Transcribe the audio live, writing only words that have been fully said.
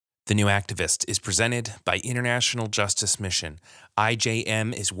The New Activist is presented by International Justice Mission.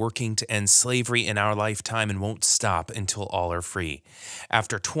 IJM is working to end slavery in our lifetime and won't stop until all are free.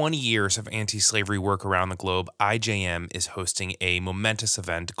 After 20 years of anti-slavery work around the globe, IJM is hosting a momentous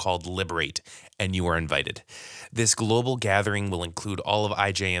event called Liberate, and you are invited. This global gathering will include all of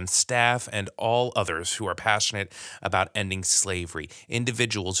IJM's staff and all others who are passionate about ending slavery,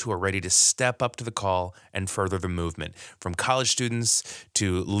 individuals who are ready to step up to the call and further the movement, from college students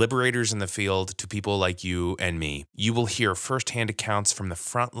to liberators in the field to people like you and me. You will hear firsthand accounts from the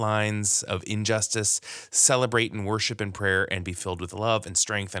front lines of injustice, celebrate and worship in prayer, and be filled with love and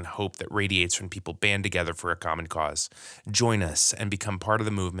strength and hope that radiates when people band together for a common cause. Join us and become part of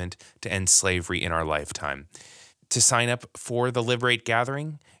the movement to end slavery in our lifetime. To sign up for the Liberate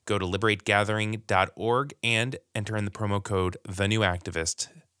Gathering, go to liberategathering.org and enter in the promo code TheNewActivist,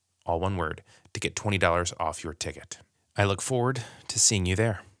 all one word, to get $20 off your ticket. I look forward to seeing you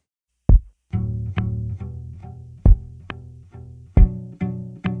there.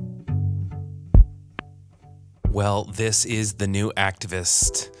 Well, this is The New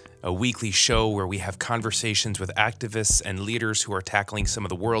Activist, a weekly show where we have conversations with activists and leaders who are tackling some of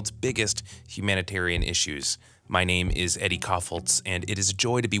the world's biggest humanitarian issues. My name is Eddie Koffoltz, and it is a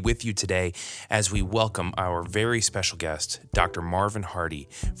joy to be with you today as we welcome our very special guest, Dr. Marvin Hardy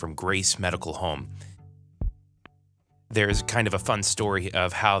from Grace Medical Home. There's kind of a fun story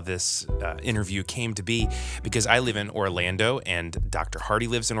of how this interview came to be, because I live in Orlando and Dr. Hardy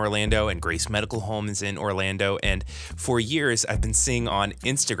lives in Orlando and Grace Medical Home is in Orlando. And for years, I've been seeing on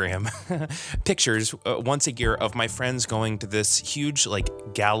Instagram pictures once a year of my friends going to this huge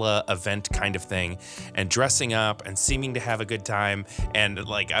gala event kind of thing and dressing up and seeming to have a good time. And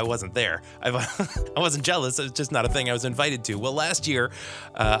I wasn't there. I wasn't jealous. It was just not a thing I was invited to. Well, last year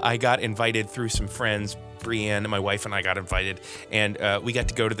I got invited through some friends. Brienne, my wife, and I got invited, and we got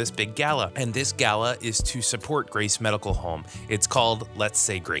to go to this big gala. And this gala is to support Grace Medical Home. It's called Let's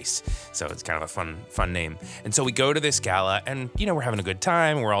Say Grace. So it's kind of a fun name. And so we go to this gala, and we're having a good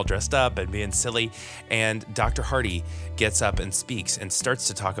time. We're all dressed up and being silly. And Dr. Hardy gets up and speaks and starts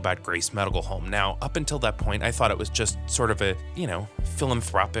to talk about Grace Medical Home. Now, up until that point, I thought it was just sort of a,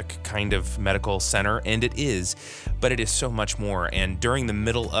 philanthropic kind of medical center, and it is, but it is so much more. And during the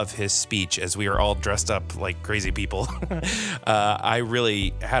middle of his speech, as we are all dressed up like crazy people, I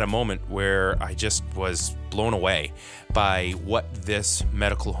really had a moment where I just was blown away by what this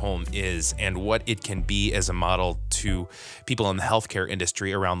medical home is and what it can be as a model to people in the healthcare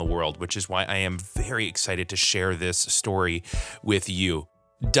industry around the world, which is why I am very excited to share this story with you.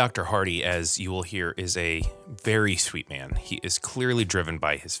 Dr. Hardy, as you will hear, is a very sweet man. He is clearly driven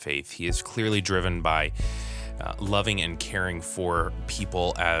by his faith. He is clearly driven by loving and caring for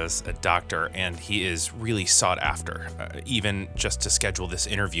people as a doctor, and he is really sought after. Even just to schedule this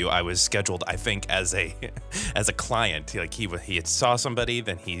interview, I was scheduled, I think, as a client. He had saw somebody,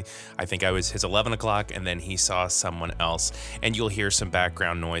 then I think I was his 11 o'clock, and then he saw someone else. And you'll hear some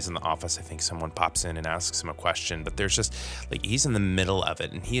background noise in the office. I think someone pops in and asks him a question, but there's just he's in the middle of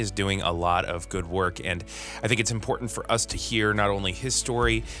it, and he is doing a lot of good work. And I think it's important for us to hear not only his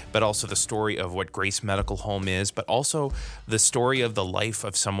story, but also the story of what Grace Medical Home is, but also the story of the life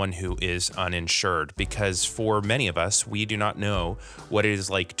of someone who is uninsured, because for many of us, we do not know what it is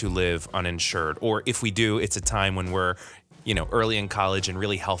like to live uninsured, or if we do, it's a time when we're early in college and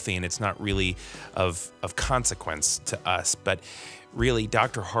really healthy, and it's not really of consequence to us. But really,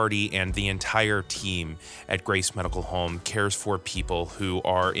 Dr. Hardy and the entire team at Grace Medical Home cares for people who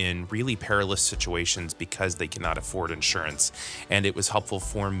are in really perilous situations because they cannot afford insurance. And it was helpful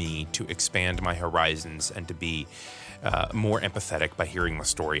for me to expand my horizons and to be more empathetic by hearing the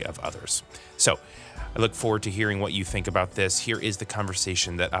story of others. So I look forward to hearing what you think about this. Here is the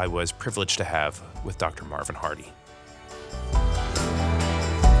conversation that I was privileged to have with Dr. Marvin Hardy.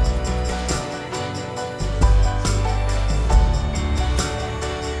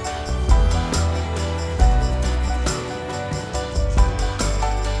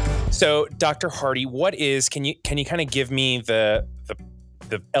 So, Dr. Hardy, can you kind of give me the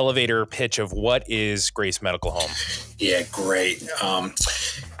elevator pitch of what is Grace Medical Home? Yeah, great.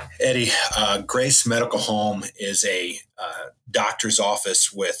 Eddie, Grace Medical Home is a doctor's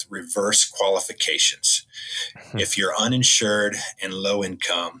office with reverse qualifications. If you're uninsured and low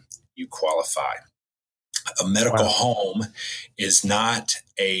income, you qualify. A medical home is not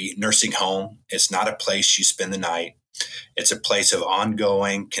a nursing home. It's not a place you spend the night. It's a place of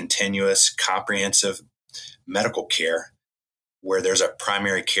ongoing, continuous, comprehensive medical care where there's a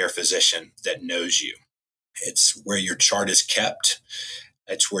primary care physician that knows you. It's where your chart is kept.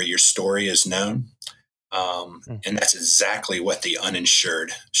 It's where your story is known. And that's exactly what the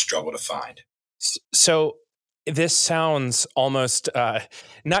uninsured struggle to find. So this sounds almost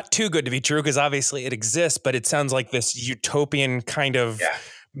not too good to be true, because obviously it exists, but it sounds like this utopian kind of Yeah.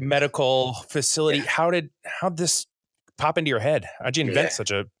 medical Yeah. facility. How'd this pop into your head? How'd you Yeah. invent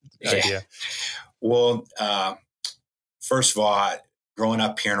such a Yeah. idea? Well, first of all, growing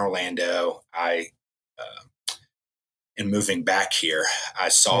up here in Orlando, and moving back here, I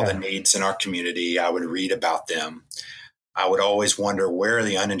saw the Yeah. needs in our community. I would read about them. I would always wonder, where are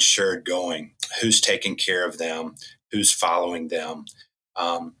the uninsured going? Who's taking care of them? Who's following them?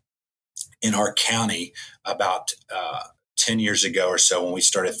 Um, in our county, about 10 years ago or so, when we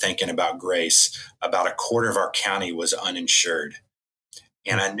started thinking about Grace, about a quarter of our county was uninsured.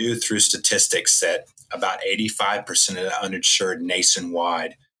 And I knew through statistics that about 85% of the uninsured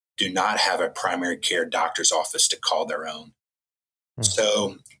nationwide do not have a primary care doctor's office to call their own.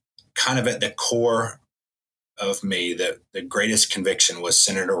 So, kind of at the core of me, the greatest conviction was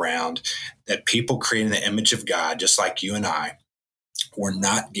centered around that people created the image of God, just like you and I, were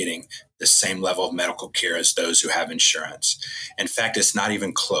not getting the same level of medical care as those who have insurance. In fact, it's not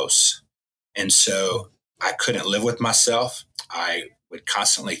even close. And so I couldn't live with myself. I would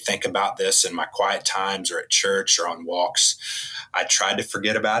constantly think about this in my quiet times or at church or on walks. I tried to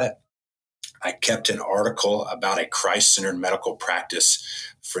forget about it. I kept an article about a Christ centered medical practice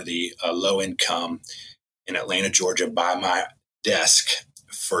for the low income in Atlanta, Georgia, by my desk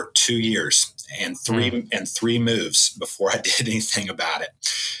for 2 years and three moves before I did anything about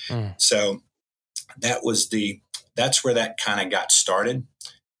it. So that's where that kind of got started,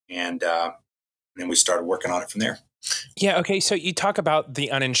 and then we started working on it from there. Yeah. Okay. So you talk about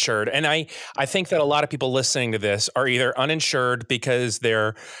the uninsured, and I think that a lot of people listening to this are either uninsured because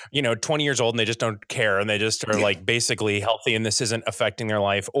they're 20 years old and they just don't care and they just are Yeah, like basically healthy and this isn't affecting their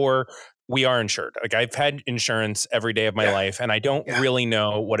life, or we are insured. Like I've had insurance every day of my yeah, life and I don't yeah, really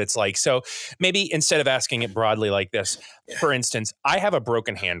know what it's like. So maybe instead of asking it broadly like this, yeah, for instance, I have a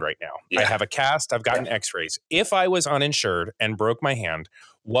broken hand right now. I yeah, have a cast. I've gotten yeah. X-rays. If I was uninsured and broke my hand,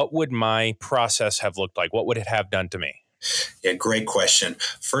 what would my process have looked like? What would it have done to me? Yeah, great question.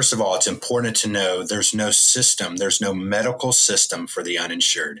 First of all, it's important to know there's no system, there's no medical system for the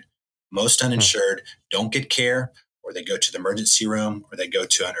uninsured. Most uninsured don't get care, or they go to the emergency room, or they go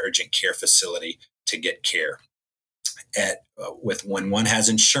to an urgent care facility to get care. With when one has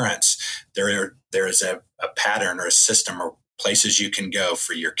insurance, there is a pattern or a system or places you can go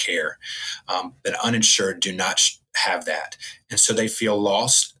for your care. But uninsured do not have that, and so they feel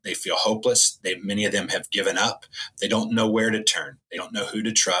lost. They feel hopeless. Many of them have given up. They don't know where to turn. They don't know who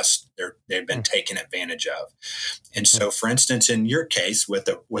to trust. They've been taken advantage of. And so, for instance, in your case with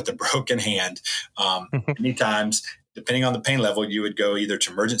a broken hand, many times, depending on the pain level, you would go either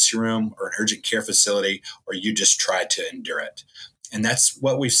to emergency room or an urgent care facility, or you just try to endure it. And that's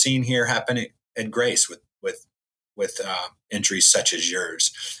what we've seen here happen at Grace with injuries such as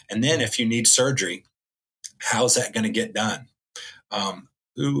yours. And then, if you need surgery, how's that going to get done? Um,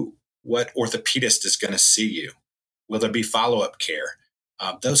 what orthopedist is going to see you? Will there be follow up care?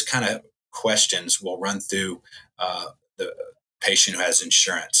 Those kind of questions will run through the patient who has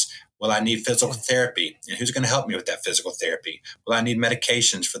insurance. Will I need physical therapy? And who's going to help me with that physical therapy? Will I need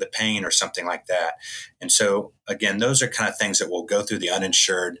medications for the pain or something like that? And so, again, those are kind of things that will go through the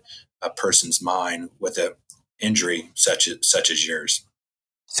uninsured person's mind with an injury such as yours.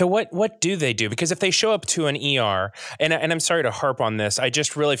 So what do they do? Because if they show up to an ER, and I'm sorry to harp on this, I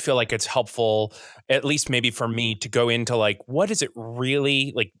just really feel like it's helpful, at least maybe for me, to go into like, what is it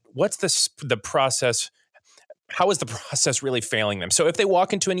really like? What's the process? How is the process really failing them? So if they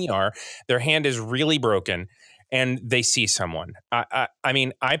walk into an ER, their hand is really broken, and they see someone. I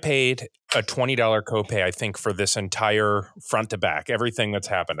mean, I paid a $20 copay, I think, for this entire front to back, everything that's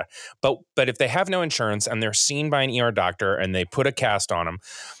happened. But if they have no insurance and they're seen by an ER doctor and they put a cast on them,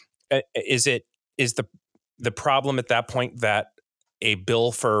 is the problem at that point that a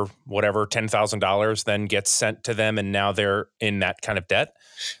bill for whatever $10,000 then gets sent to them and now they're in that kind of debt?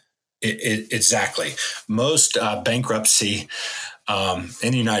 Exactly. Most bankruptcy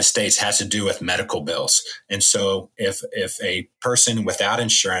in the United States has to do with medical bills, and so if a person without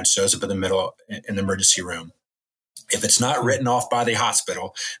insurance shows up in the emergency room, if it's not written off by the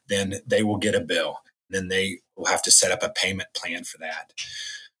hospital, then they will get a bill. Then they will have to set up a payment plan for that.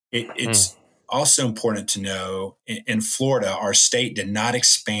 It's also important to know in Florida, our state did not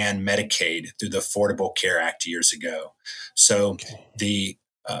expand Medicaid through the Affordable Care Act years ago. So the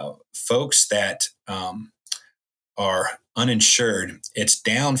folks that are uninsured, it's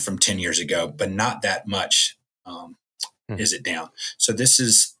down from 10 years ago, but not that much is it down. So this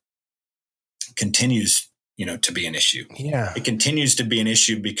is continues, to be an issue. Yeah. It continues to be an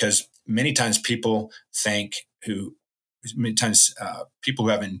issue because many times people people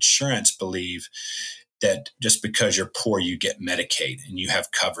who have insurance believe that just because you're poor, you get Medicaid and you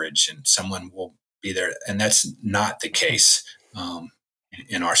have coverage and someone will be there. And that's not the case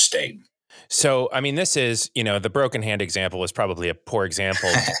in our state. So, I mean, this is, the broken hand example is probably a poor example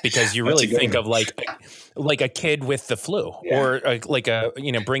because you really think of like a kid with the flu or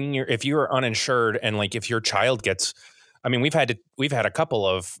if you are uninsured and like if your child gets, I mean, we've had a couple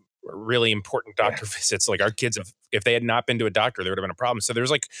of really important doctor visits. Like our kids, if they had not been to a doctor, there would have been a problem. So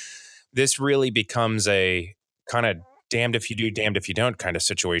there's like, this really becomes a kind of damned if you do, damned if you don't kind of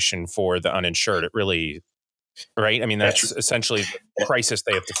situation for the uninsured. It really, right? I mean, that's essentially the crisis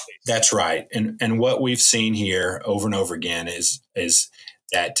they have to face. That's right. And what we've seen here over and over again is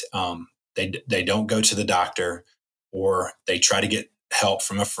that they don't go to the doctor, or they try to get help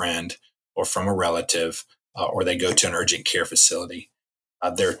from a friend or from a relative, or they go to an urgent care facility.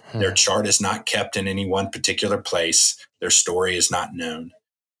 Their chart is not kept in any one particular place. Their story is not known.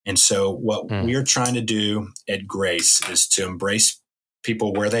 And so what we're trying to do at Grace is to embrace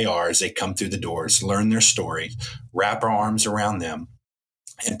people where they are as they come through the doors, learn their story, wrap our arms around them,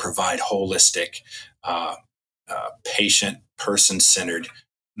 and provide holistic, patient, person-centered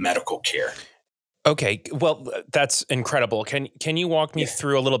medical care. Okay, well, that's incredible. Can you walk me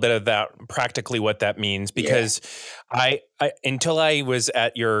through a little bit of that, practically what that means? Because I until I was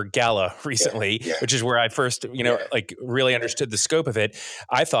at your gala recently, which is where I first, like really understood the scope of it,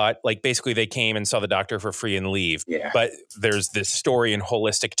 I thought like basically they came and saw the doctor for free and leave. Yeah. But there's this story in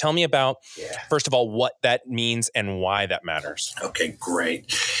holistic. Tell me about, first of all, what that means and why that matters. Okay,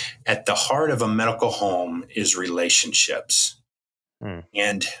 great. At the heart of a medical home is relationships.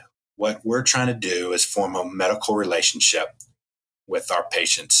 And what we're trying to do is form a medical relationship with our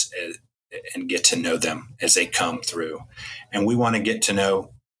patients and get to know them as they come through. And we want to get to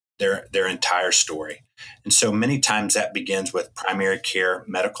know their entire story. And so many times that begins with primary care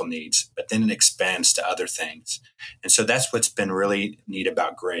medical needs, but then it expands to other things. And so that's what's been really neat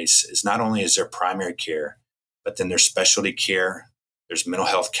about Grace is not only is there primary care, but then there's specialty care. There's mental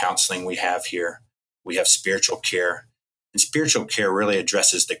health counseling we have here. We have spiritual care. And spiritual care really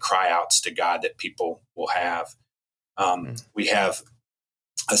addresses the cry outs to God that people will have. We have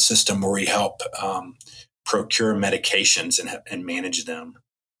a system where we help procure medications and manage them.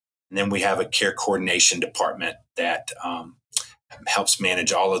 And then we have a care coordination department that helps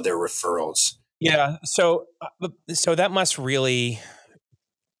manage all of their referrals. Yeah. So that must really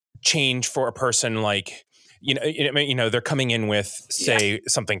change for a person like, they're coming in with, say,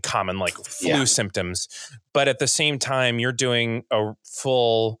 something common like flu symptoms, but at the same time, you're doing a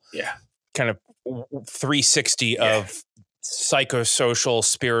full kind of 360 of psychosocial,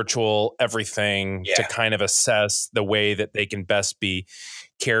 spiritual, everything to kind of assess the way that they can best be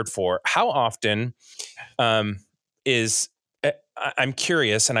cared for. How often I'm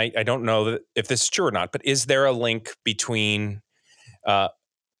curious, and I don't know if this is true or not, but is there a link between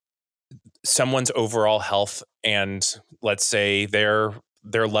someone's overall health and, let's say, their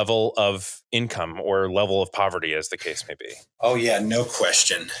level of income or level of poverty, as the case may be? Oh, yeah, no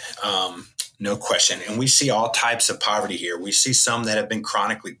question. No question. And we see all types of poverty here. We see some that have been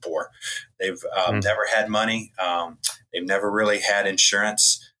chronically poor. They've never had money. They've never really had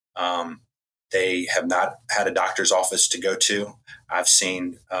insurance. They have not had a doctor's office to go to. I've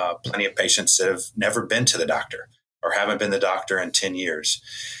seen plenty of patients that have never been to the doctor or haven't been to the doctor in 10 years.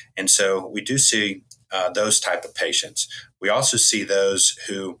 And so we do see those type of patients. We also see those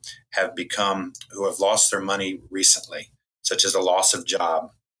who have lost their money recently, such as a loss of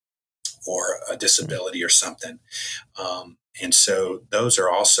job or a disability or something. And so those are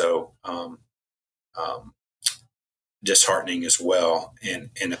also disheartening as well,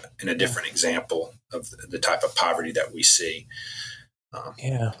 in a different example of the type of poverty that we see.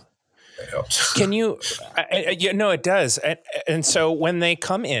 That helps. Can you? It does. And so when they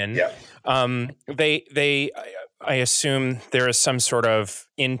come in, I assume there is some sort of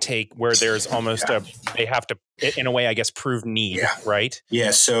intake where there's almost they have to, in a way, I guess, prove need, right?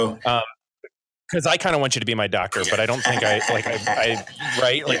 Yeah. So. Because I kind of want you to be my doctor, but I don't think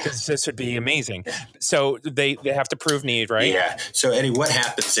right? Like this would be amazing. So they have to prove need, right? Yeah. So Eddie, what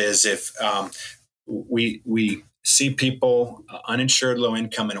happens is if we see people uninsured, low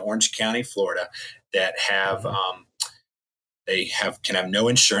income in Orange County, Florida, that have can have no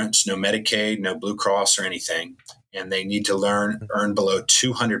insurance, no Medicaid, no Blue Cross or anything, and they need to earn below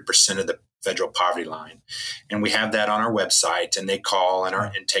 200% of the federal poverty line. And we have that on our website, and they call, and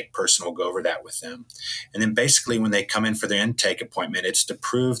our intake person will go over that with them. And then basically when they come in for their intake appointment, it's to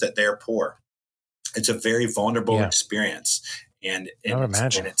prove that they're poor. it's a very vulnerable Yeah. experience, I would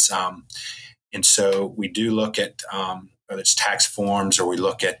imagine. and so we do look at whether it's tax forms or we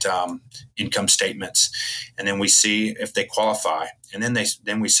look at income statements, and then we see if they qualify, and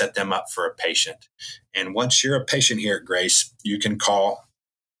then we set them up for a patient. And once you're a patient here at Grace, you can call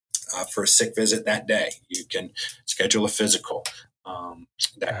for a sick visit that day. You can schedule a physical,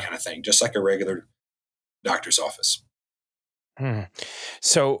 that kind of thing, just like a regular doctor's office. Hmm.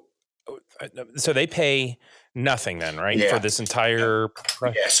 So, so they pay nothing then, right, for Yeah. this entire.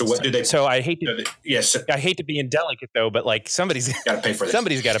 Yeah. So what do they? So I hate to. Yes. I hate to be indelicate though, but like somebody's Got to pay for this.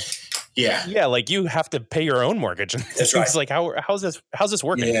 somebody's got to. Yeah. Yeah, like you have to pay your own mortgage. And That's right. It's like how's this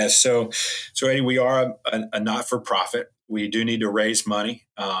working? Yeah. So Eddie, we are a not for profit. We do need to raise money.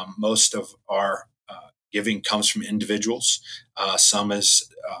 Most of our giving comes from individuals. Some is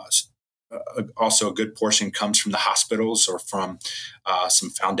also a good portion comes from the hospitals or from some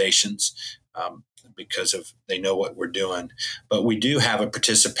foundations, because of they know what we're doing. But we do have a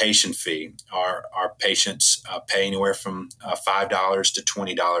participation fee. Our patients pay anywhere from $5 to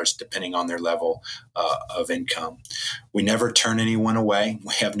 $20 depending on their level of income. We never turn anyone away.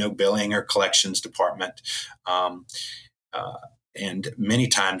 We have no billing or collections department, and many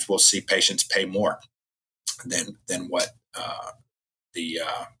times we'll see patients pay more than what the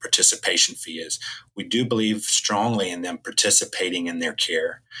participation fee is. We do believe strongly in them participating in their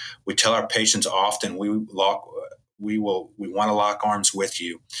care. We tell our patients often we want to lock arms with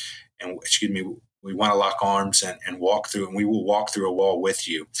you, and we want to lock arms and walk through, and we will walk through a wall with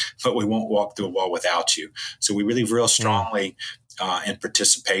you, but we won't walk through a wall without you. So we believe real strongly in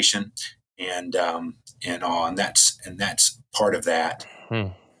participation and all, and that's part of that.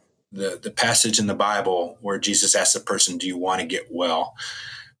 The passage in the Bible where Jesus asks a person, "Do you want to get well?"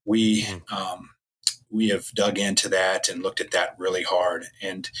 We have dug into that and looked at that really hard.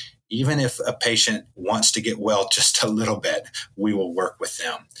 And even if a patient wants to get well just a little bit, we will work with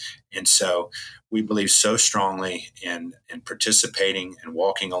them. And so we believe so strongly in participating and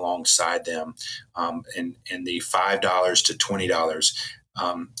walking alongside them. And the $5 to $20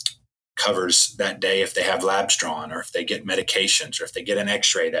 covers that day if they have labs drawn, or if they get medications, or if they get an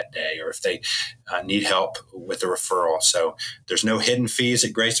x-ray that day, or if they need help with a referral. So there's no hidden fees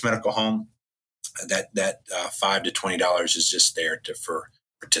at Grace Medical Home. That $5 to $20 is just there for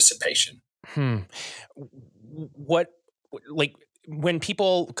participation. What, like, when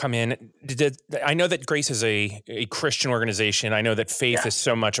people come in, I know that Grace is a Christian organization. I know that faith is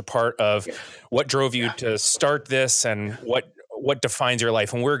so much a part of what drove you to start this and what defines your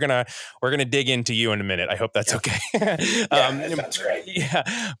life. And we're gonna dig into you in a minute. I hope that's okay. That's great. Yeah,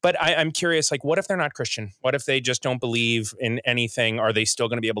 but I'm curious, like, what if they're not Christian? What if they just don't believe in anything? Are they still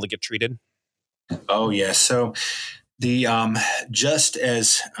going to be able to get treated? Oh, yes. So the just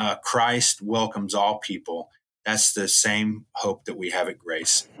as Christ welcomes all people, that's the same hope that we have at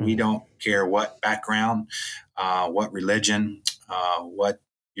Grace. We don't care what background, what religion, what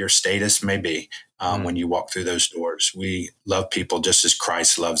your status may be. When you walk through those doors, we love people just as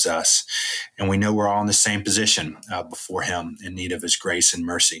Christ loves us. And we know we're all in the same position before him, in need of his grace and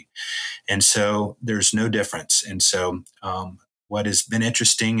mercy. And so there's no difference. And so what has been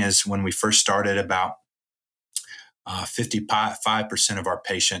interesting is when we first started, about 55% of our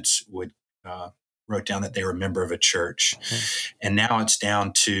patients wrote down that they were a member of a church. And now it's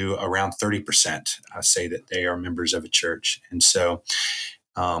down to around 30% say that they are members of a church. And so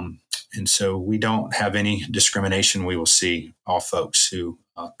we don't have any discrimination. We will see all folks who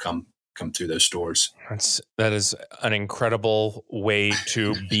come through those doors. That is an incredible way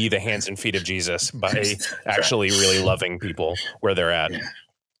to be the hands and feet of Jesus, by actually really loving people where they're at.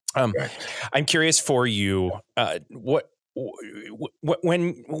 I'm curious for you,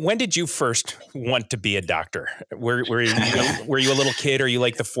 when did you first want to be a doctor? Were you a little kid? Are you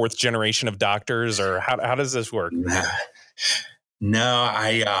like the fourth generation of doctors, or how does this work?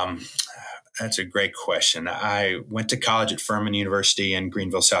 No, that's a great question. I went to college at Furman University in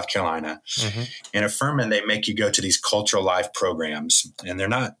Greenville, South Carolina. And at Furman, they make you go to these cultural life programs, and they're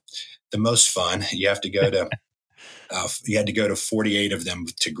not the most fun. You have to go to you had to go to 48 of them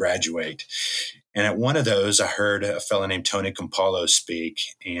to graduate. And at one of those, I heard a fellow named Tony Campolo speak,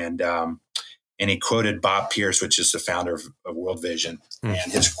 and he quoted Bob Pierce, which is the founder of World Vision.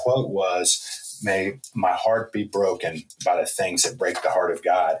 And his quote was, "May my heart be broken by the things that break the heart of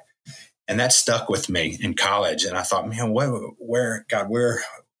God." And that stuck with me in college. And I thought, man, where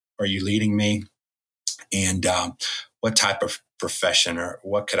are you leading me? And what type of profession, or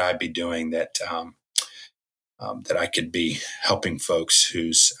what could I be doing that that I could be helping folks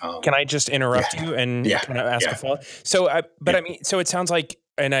who's. Can I just interrupt you and kind of ask a follow-up? So, I mean, so it sounds like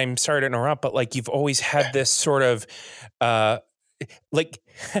and I'm sorry to interrupt, but like you've always had this sort of like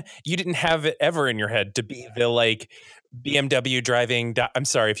you didn't have it ever in your head to be the like BMW driving. I'm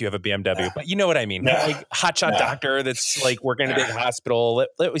sorry if you have a BMW, but you know what I mean. No, Like hotshot no, doctor that's like working in a big hospital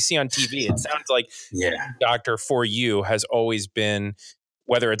that we see on TV. It sounds like yeah. doctor for you has always been,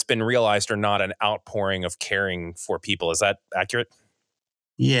 whether it's been realized or not, an outpouring of caring for people. Is that accurate?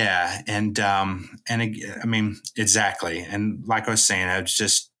 Yeah, I mean, exactly. And like I was saying, I was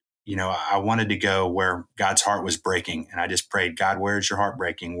just, I wanted to go where God's heart was breaking, and I just prayed, God, where is your heart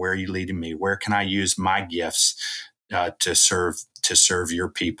breaking? Where are you leading me? Where can I use my gifts to serve your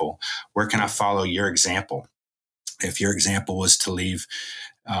people? Where can I follow your example? If your example was to leave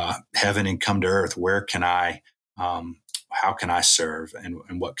heaven and come to earth, where can I? How can I serve,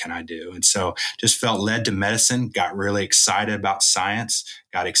 and what can I do? And so just felt led to medicine, got really excited about science,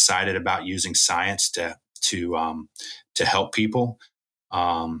 got excited about using science to help people.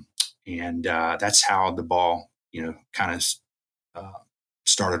 And that's how the ball, kind of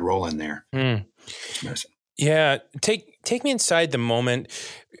started rolling there. Mm. Yeah. Take me inside the moment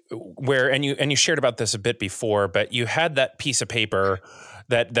where, and you shared about this a bit before, but you had that piece of paper,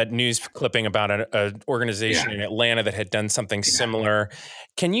 that news clipping about an organization Yeah. in Atlanta that had done something Yeah. similar.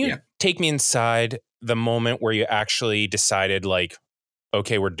 Can you Yeah. take me inside the moment where you actually decided, like,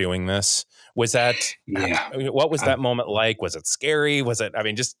 okay, we're doing this? Was that, Yeah. what was I, that moment like? Was it scary? Was it, I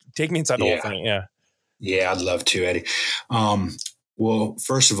mean, just take me inside the whole yeah. thing. Yeah. Yeah. I'd love to, Eddie. Well,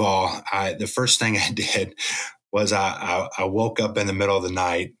 first of all, the first thing I did was I woke up in the middle of the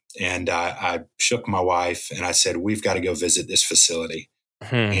night, and I shook my wife and I said, we've got to go visit this facility.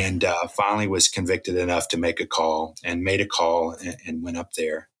 Hmm. And finally was convicted enough to make a call, and made a call, and went up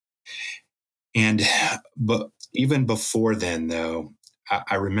there. And but even before then, though,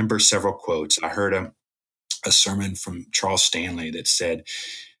 I remember several quotes. I heard a sermon from Charles Stanley that said,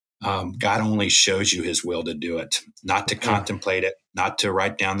 God only shows you his will to do it, not to Hmm. contemplate it, not to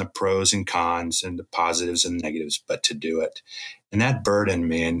write down the pros and cons and the positives and negatives, but to do it. And that burdened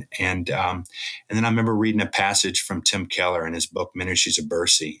me. And then I remember reading a passage from Tim Keller in his book, Ministries of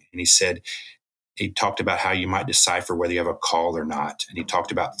Mercy. And he talked about how you might decipher whether you have a call or not. And he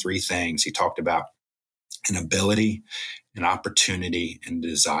talked about three things. He talked about an ability, an opportunity, and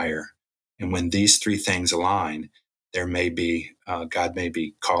desire. And when these three things align, there may be God may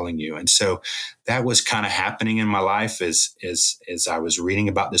be calling you. And so that was kind of happening in my life as I was reading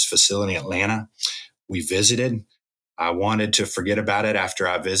about this facility in Atlanta. We visited. I wanted to forget about it after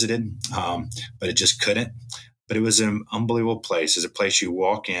I visited, but it just couldn't. But it was an unbelievable place. It's a place you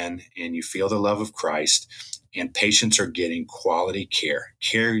walk in and you feel the love of Christ, and patients are getting quality care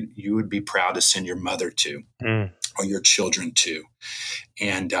you would be proud to send your mother to, Mm. or your children to.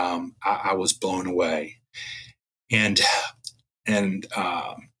 And I was blown away. And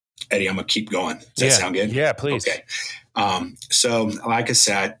Eddie, I'm gonna keep going. Does that sound good? Yeah, please. Okay. So like I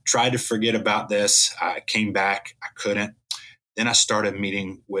said, I tried to forget about this. I came back. I couldn't. Then I started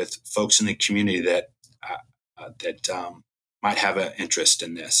meeting with folks in the community that might have an interest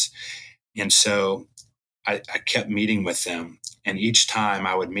in this. And so I kept meeting with them. And each time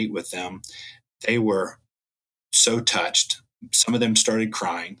I would meet with them, they were so touched. Some of them started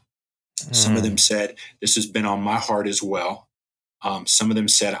crying. Some of them said, this has been on my heart as well. Some of them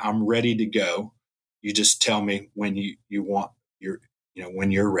said, I'm ready to go. You just tell me when you want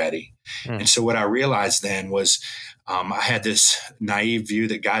when you're ready. And so what I realized then was I had this naive view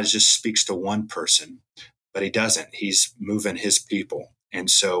that God just speaks to one person, but he doesn't. He's moving his people. And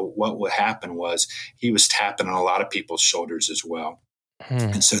so what would happen was he was tapping on a lot of people's shoulders as well.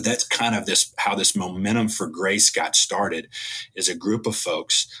 And so that's kind of how this momentum for grace got started, is a group of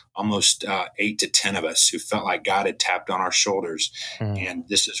folks, almost 8 to 10 of us, who felt like God had tapped on our shoulders. And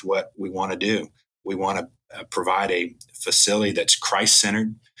this is what we want to do. We want to provide a facility that's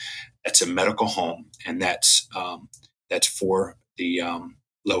Christ-centered, that's a medical home, and that's for the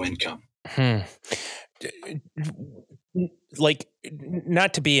low income. Like,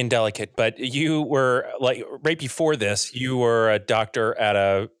 not to be indelicate, but you were like, right before this, you were a doctor at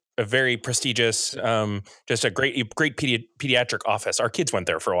a very prestigious, just a great pediatric office. Our kids went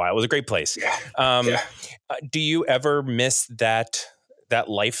there for a while. It was a great place. Yeah. Um, Yeah. do you ever miss that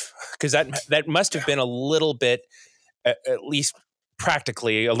life? Because that must have been a little bit, at least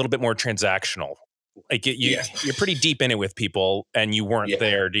practically, a little bit more transactional. Like Yeah. you're pretty deep in it with people, and you weren't Yeah.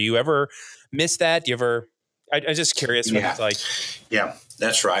 there. Do you ever miss that? Do you ever? I'm just curious what Yeah. it's like. Yeah,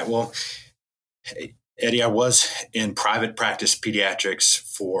 that's right. Well, Eddie, I was in private practice pediatrics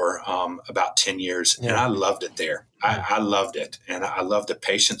for about 10 years, and I loved it there. I loved it. And I loved the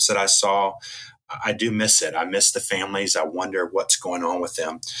patients that I saw. I do miss it. I miss the families. I wonder what's going on with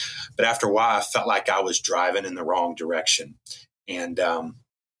them. But after a while, I felt like I was driving in the wrong direction, and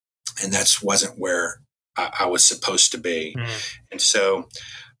that wasn't where I was supposed to be. Mm. And so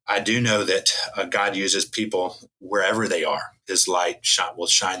I do know that God uses people wherever they are. His light will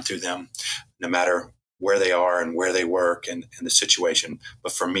shine through them, no matter where they are and where they work and the situation.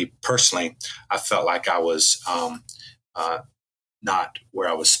 But for me personally, I felt like I was not where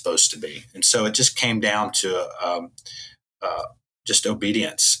I was supposed to be. And so it just came down to just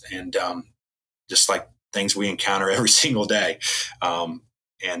obedience and just like things we encounter every single day.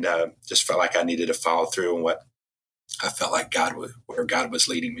 And just felt like I needed to follow through on what I felt like where God was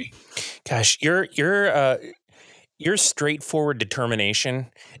leading me. Gosh, your straightforward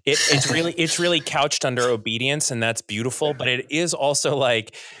determination, it's really couched under obedience, and that's beautiful. But it is also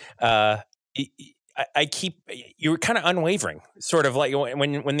like, I keep, you were kind of unwavering, sort of like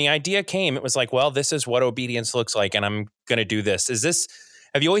when the idea came, it was like, well, this is what obedience looks like, and I'm going to do this.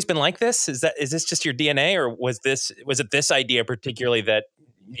 Have you always been like this? Is this just your DNA, or was it this idea particularly that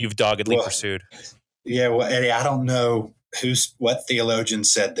you've doggedly pursued? Yeah, well, Eddie, I don't know what theologian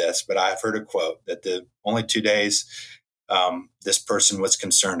said this, but I've heard a quote that the only 2 days this person was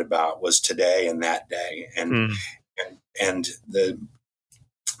concerned about was today and that day, and the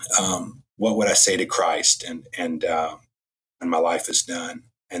what would I say to Christ, and my life is done,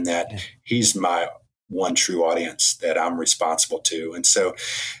 and that He's my one true audience that I'm responsible to, and so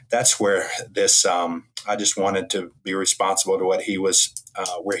that's where this. I just wanted to be responsible to what He was,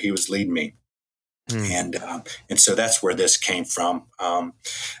 where He was leading me. And so that's where this came from,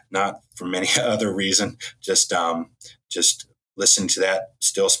 not for any other reason. Just listening to that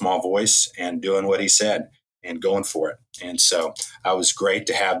still small voice and doing what He said and going for it. And so I was great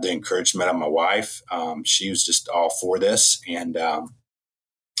to have the encouragement of my wife. She was just all for this, and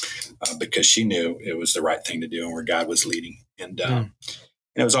because she knew it was the right thing to do and where God was leading. And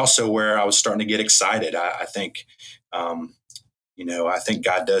it was also where I was starting to get excited. I think. I think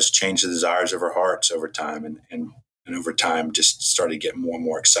God does change the desires of our hearts over time, and over time just started to get more and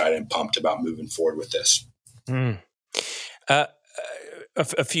more excited and pumped about moving forward with this. A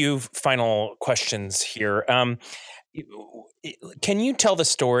few final questions here. Can you tell the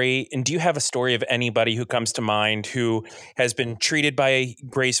story, and do you have a story of anybody who comes to mind who has been treated by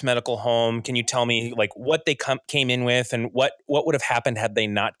Grace Medical Home? Can you tell me like what they came in with, and what would have happened had they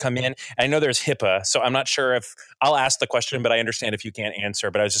not come in? I know there's HIPAA, so I'm not sure if I'll ask the question, but I understand if you can't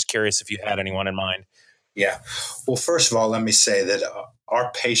answer. But I was just curious if you had anyone in mind. Yeah. Well, first of all, let me say that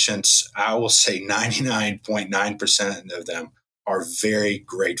our patients, I will say 99.9% of them are very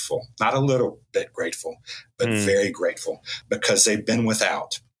grateful, not a little bit grateful, but very grateful, because they've been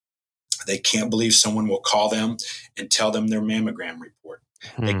without. They can't believe someone will call them and tell them their mammogram report.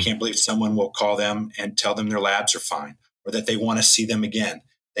 They can't believe someone will call them and tell them their labs are fine, or that they want to see them again.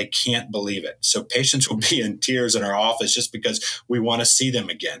 They can't believe it. So patients will be in tears in our office just because we want to see them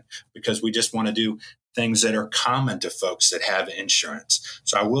again, because we just want to do things that are common to folks that have insurance.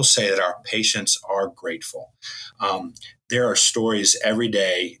 So I will say that our patients are grateful. There are stories every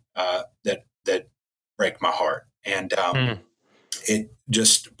day that break my heart. And it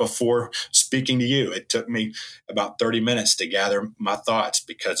just, before speaking to you, it took me about 30 minutes to gather my thoughts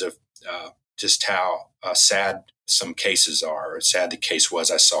because of just how sad some cases are, or sad the case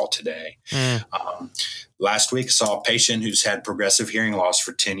was I saw today. Last week, I saw a patient who's had progressive hearing loss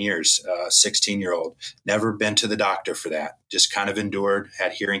for 10 years, a 16-year-old, never been to the doctor for that, just kind of endured,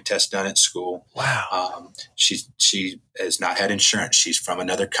 had hearing tests done at school. Wow. She has not had insurance. She's from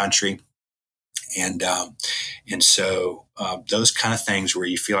another country. And so those kind of things where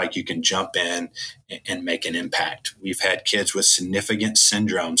you feel like you can jump in and make an impact. We've had kids with significant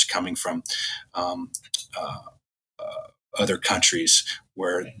syndromes coming from other countries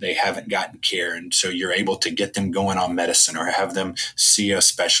where they haven't gotten care. And so you're able to get them going on medicine, or have them see a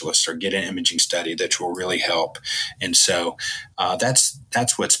specialist, or get an imaging study that will really help. And so that's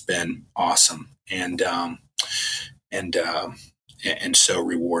what's been awesome and so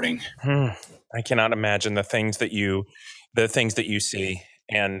rewarding. I cannot imagine the things that you see,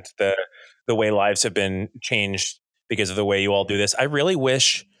 and the way lives have been changed because of the way you all do this. I really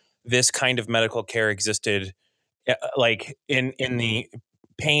wish this kind of medical care existed, like in the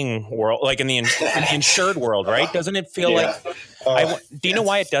paying world, like in the insured world, right? Doesn't it feel like? Do you know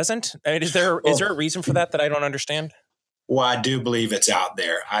why it doesn't? I mean, is there a reason for that I don't understand? Well, I do believe it's out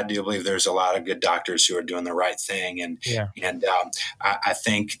there. I do believe there's a lot of good doctors who are doing the right thing, and I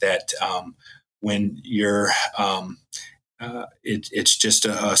think that when you're it's just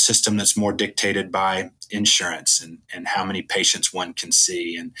a system that's more dictated by insurance and how many patients one can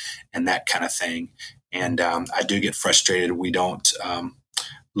see and that kind of thing. And I do get frustrated. We don't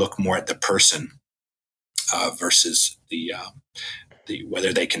look more at the person versus the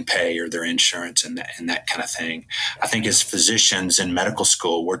whether they can pay or their insurance and that kind of thing. I think as physicians in medical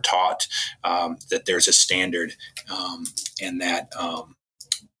school, we're taught that there's a standard and that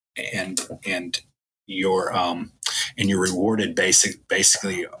and you're rewarded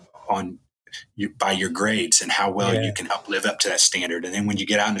basically on by your grades and how well you can help live up to that standard. And then when you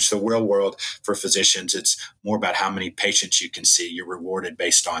get out into the real world for physicians, it's more about how many patients you can see. You're rewarded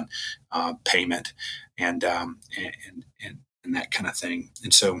based on payment and that kind of thing.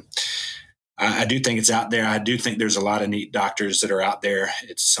 And so I do think it's out there. I do think there's a lot of neat doctors that are out there.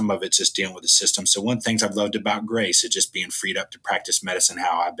 Some of it's just dealing with the system. So one of the things I've loved about Grace is just being freed up to practice medicine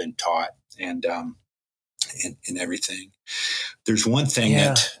how I've been taught and everything. There's one thing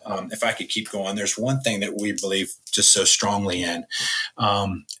that, if I could keep going, there's one thing that we believe just so strongly in,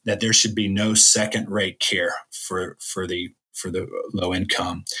 that there should be no second-rate care for the low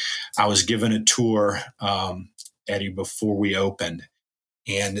income. I was given a tour, Eddie, before we opened.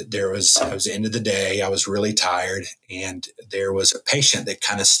 And it was the end of the day. I was really tired. And there was a patient that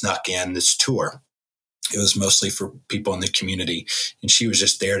kind of snuck in this tour. It was mostly for people in the community. And she was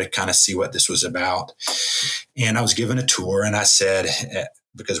just there to kind of see what this was about. And I was given a tour and I said,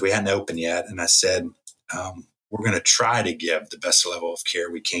 because we hadn't opened yet, and I said, we're going to try to give the best level of care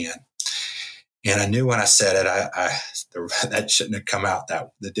we can. And I knew when I said it, that shouldn't have come out,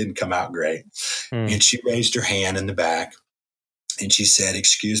 that didn't come out great. And she raised her hand in the back and she said,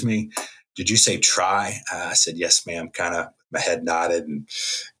 "Excuse me, did you say try?" I said, "Yes, ma'am," kind of my head nodded and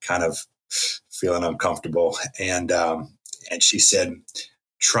kind of feeling uncomfortable. And she said,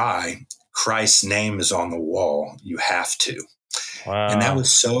 "Try. Christ's name is on the wall. You have to." Wow. And that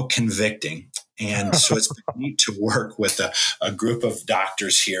was so convicting. And so it's been neat to work with a group of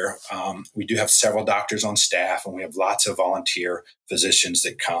doctors here. We do have several doctors on staff, and we have lots of volunteer physicians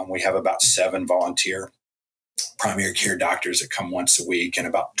that come. We have about 7 volunteer primary care doctors that come once a week and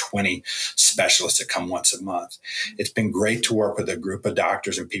about 20 specialists that come once a month. It's been great to work with a group of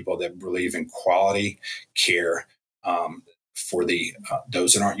doctors and people that believe in quality care for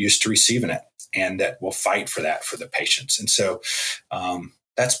those that aren't used to receiving it and that will fight for that for the patients. And so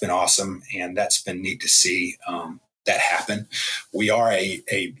that's been awesome, and that's been neat to see that happen. We are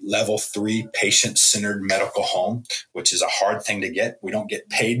a level 3 patient-centered medical home, which is a hard thing to get. We don't get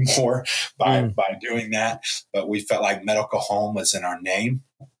paid more by doing that, but we felt like medical home was in our name,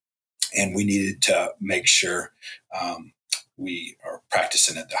 and we needed to make sure we are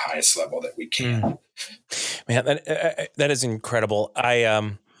practicing at the highest level that we can. Man, that is incredible.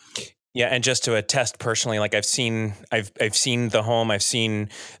 And just to attest personally, like I've seen the home, I've seen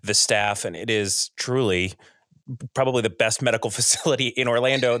the staff, and it is truly probably the best medical facility in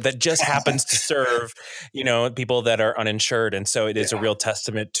Orlando that just happens to serve, people that are uninsured. And so it is a real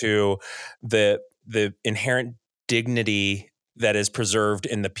testament to the inherent dignity that is preserved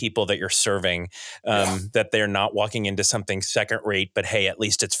in the people that you're serving, that they're not walking into something second rate, but hey, at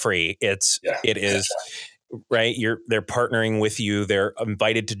least it's free. It is right. They're partnering with you. They're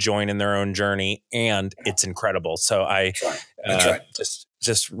invited to join in their own journey, and it's incredible. So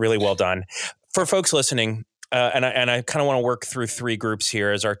just really well done. For folks listening, and I kind of want to work through 3 groups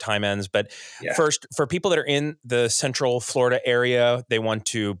here as our time ends. But first, for people that are in the Central Florida area, they want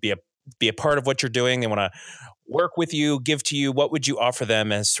to be a part of what you're doing. They want to work with you, give to you. What would you offer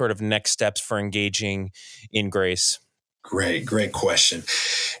them as sort of next steps for engaging in Grace? Great question.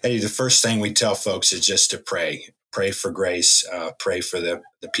 Eddie, the first thing we tell folks is just to pray for Grace, pray for the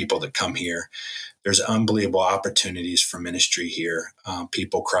people that come here. There's unbelievable opportunities for ministry here.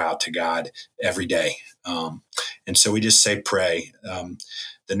 People cry out to God every day. And so we just say pray.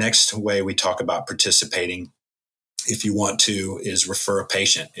 The next way we talk about participating, if you want to, is refer a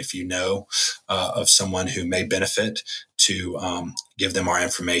patient. If you know of someone who may benefit, to give them our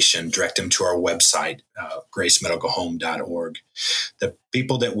information, direct them to our website, gracemedicalhome.org. The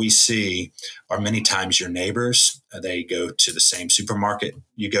people that we see are many times your neighbors. They go to the same supermarket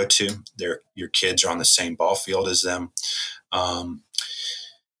you go to. Your kids are on the same ball field as them. And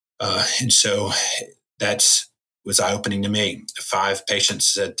so that was eye-opening to me. 5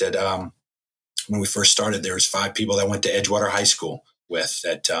 patients that when we first started, there was 5 people that went to Edgewater High School with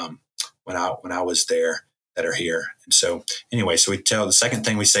that when I was there that are here. And so anyway, the second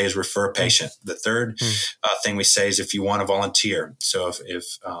thing we say is refer a patient. The third thing we say is if you want to volunteer. So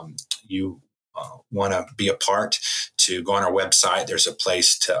if you want to be a part, to go on our website, there's a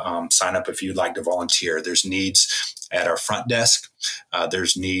place to sign up if you'd like to volunteer. There's needs at our front desk.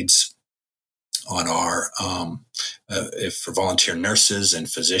 There's needs on our if for volunteer nurses and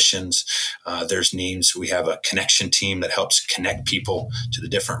physicians. There's needs. We have a connection team that helps connect people to the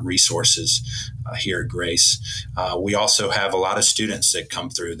different resources here at Grace. We also have a lot of students that come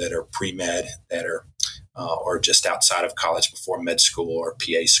through that are pre-med, that are or just outside of college before med school or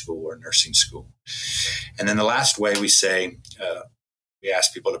PA school or nursing school. And then the last way we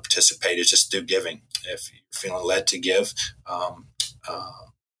ask people to participate is just through giving. If you're feeling led to give,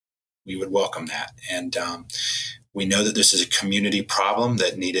 we would welcome that. And we know that this is a community problem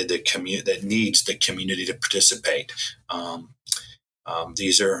that needs the community to participate.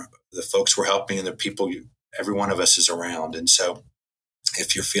 These are the folks we're helping and the people every one of us is around. And so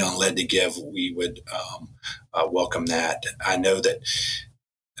if you're feeling led to give, we would welcome that. I know that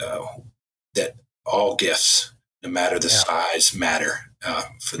that all gifts, no matter the size, matter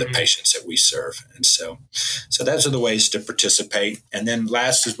for the patients that we serve. And so those are the ways to participate. And then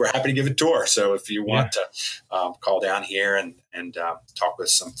last is we're happy to give a tour. So if you want to call down here and talk with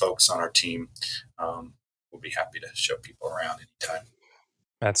some folks on our team, we'll be happy to show people around anytime.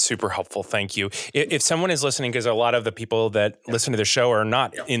 That's super helpful. Thank you. If someone is listening, because a lot of the people that listen to the show are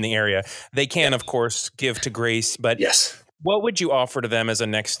not in the area, they can, of course, give to Grace. But what would you offer to them as a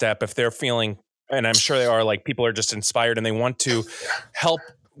next step if they're feeling, and I'm sure they are, like people are just inspired and they want to help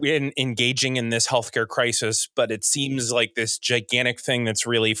in engaging in this healthcare crisis, but it seems like this gigantic thing that's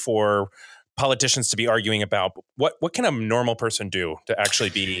really for politicians to be arguing about. What can a normal person do to actually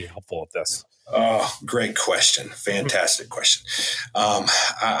be helpful at this? Oh, great question. Fantastic question.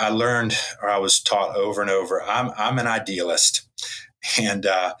 I learned, or I was taught over and over, I'm an idealist, and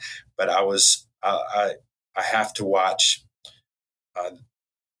but I have to watch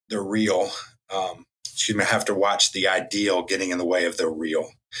the real. I have to watch the ideal getting in the way of the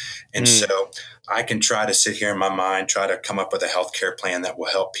real. And so I can try to sit here in my mind, try to come up with a healthcare plan that will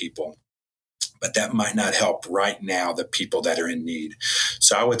help people. But that might not help right now the people that are in need.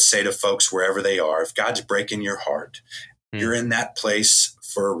 So I would say to folks, wherever they are, if God's breaking your heart, you're in that place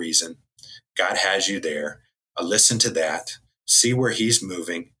for a reason. God has you there. Listen to that. See where he's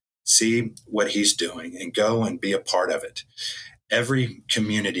moving. See what he's doing and go and be a part of it. Every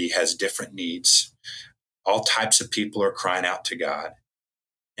community has different needs. All types of people are crying out to God.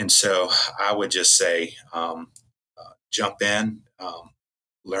 And so I would just say, jump in,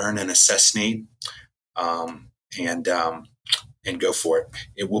 learn and assess need, and go for it.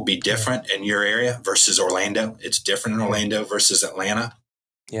 It will be different in your area versus Orlando. It's different in Orlando versus Atlanta,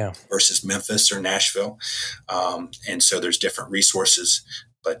 versus Memphis or Nashville. And so there's different resources.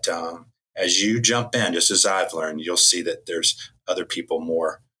 But as you jump in, just as I've learned, you'll see that there's other people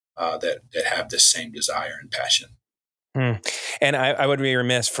more that have this same desire and passion. And I would be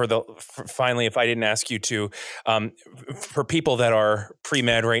remiss finally if I didn't ask you to, for people that are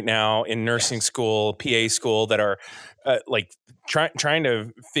pre-med right now in nursing school, PA school, that are trying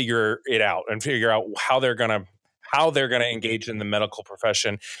to figure it out and figure out how they're gonna engage in the medical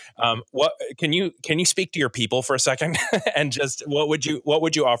profession. What can you speak to your people for a second and just what would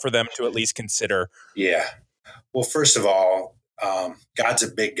you offer them to at least consider? Yeah. Well, first of all, God's a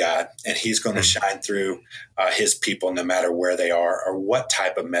big God, and he's going to shine through his people no matter where they are or what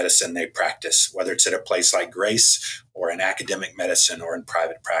type of medicine they practice, whether it's at a place like Grace or in academic medicine or in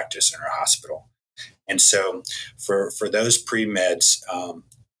private practice in our hospital. And so for those pre-meds,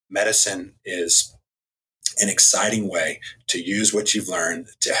 medicine is an exciting way to use what you've learned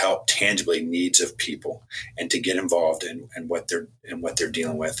to help tangibly needs of people and to get involved in what they're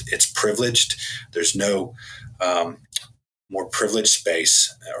dealing with. It's privileged. There's no more privileged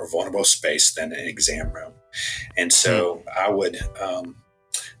space or vulnerable space than an exam room. And so I would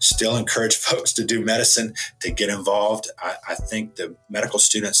still encourage folks to do medicine, to get involved. I think the medical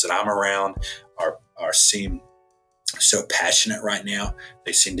students that I'm around seem so passionate right now.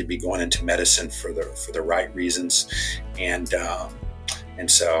 They seem to be going into medicine for the right reasons. And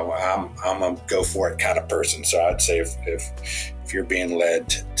so I'm a go for it kind of person. So I'd say if you're being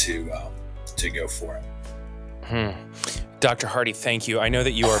led to go for it. Dr. Hardy, thank you. I know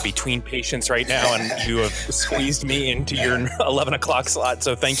that you are between patients right now, and you have squeezed me into your 11 o'clock slot.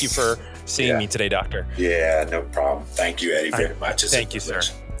 So thank you for seeing me today, Doctor. Yeah, no problem. Thank you, Eddie, very much. Thank you, sir.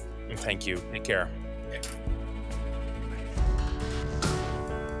 Thank you. Take care.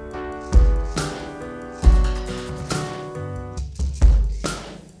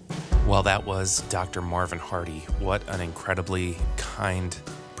 Well, that was Dr. Marvin Hardy. What an incredibly kind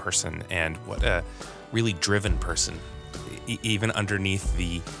person, and what a really driven person. Even underneath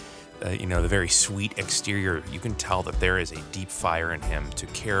the very sweet exterior, you can tell that there is a deep fire in him to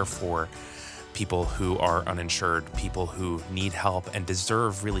care for people who are uninsured, people who need help and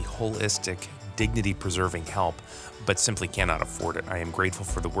deserve really holistic, dignity-preserving help, but simply cannot afford it. I am grateful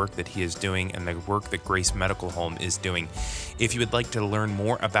for the work that he is doing and the work that Grace Medical Home is doing. If you would like to learn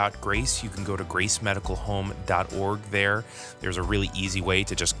more about Grace, you can go to gracemedicalhome.org there. There's a really easy way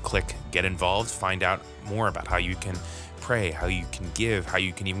to just click Get Involved, find out more about how you can pray, how you can give, how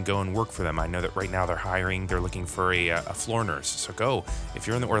you can even go and work for them. I know that right now they're looking for a floor nurse. So go, if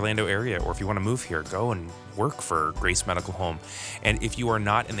you're in the Orlando area or if you want to move here, go and work for Grace Medical Home. And if you are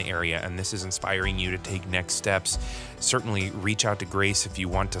not in the area and this is inspiring you to take next steps, certainly reach out to Grace if you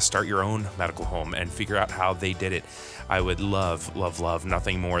want to start your own medical home and figure out how they did it. I would love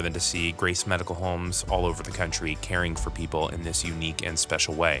nothing more than to see Grace Medical Homes all over the country caring for people in this unique and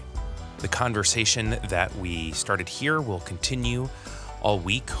special way. The conversation that we started here will continue all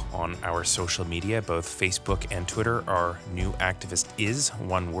week on our social media, both Facebook and Twitter. Our New Activist is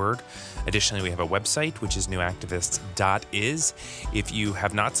one word. Additionally, we have a website, which is newactivist.is. If you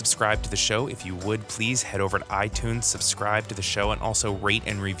have not subscribed to the show, if you would, please head over to iTunes, subscribe to the show, and also rate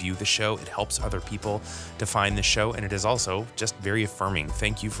and review the show. It helps other people to find the show, and it is also just very affirming.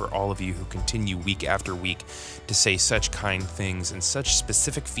 Thank you for all of you who continue week after week to say such kind things and such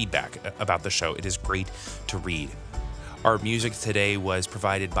specific feedback about the show. It is great to read. Our music today was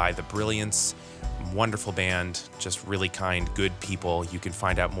provided by The Brilliance, wonderful band, just really kind, good people. You can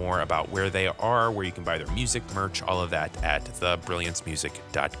find out more about where they are, where you can buy their music, merch, all of that at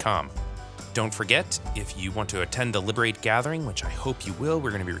thebrilliancemusic.com. Don't forget, if you want to attend the Liberate Gathering, which I hope you will, we're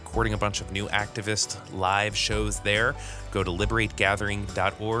going to be recording a bunch of New Activist live shows there. Go to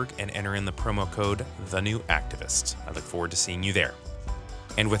liberategathering.org and enter in the promo code TheNewActivist. I look forward to seeing you there.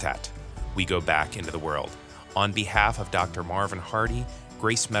 And with that, we go back into the world. On behalf of Dr. Marvin Hardy,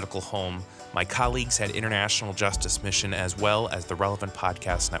 Grace Medical Home, my colleagues at International Justice Mission, as well as the Relevant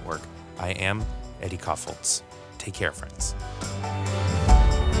Podcast Network, I am Eddie Kaufholz. Take care, friends.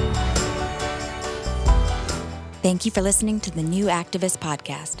 Thank you for listening to the New Activist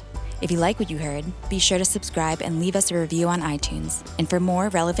Podcast. If you like what you heard, be sure to subscribe and leave us a review on iTunes. And for more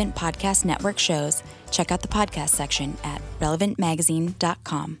Relevant Podcast Network shows, check out the podcast section at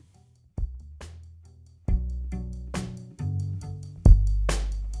relevantmagazine.com.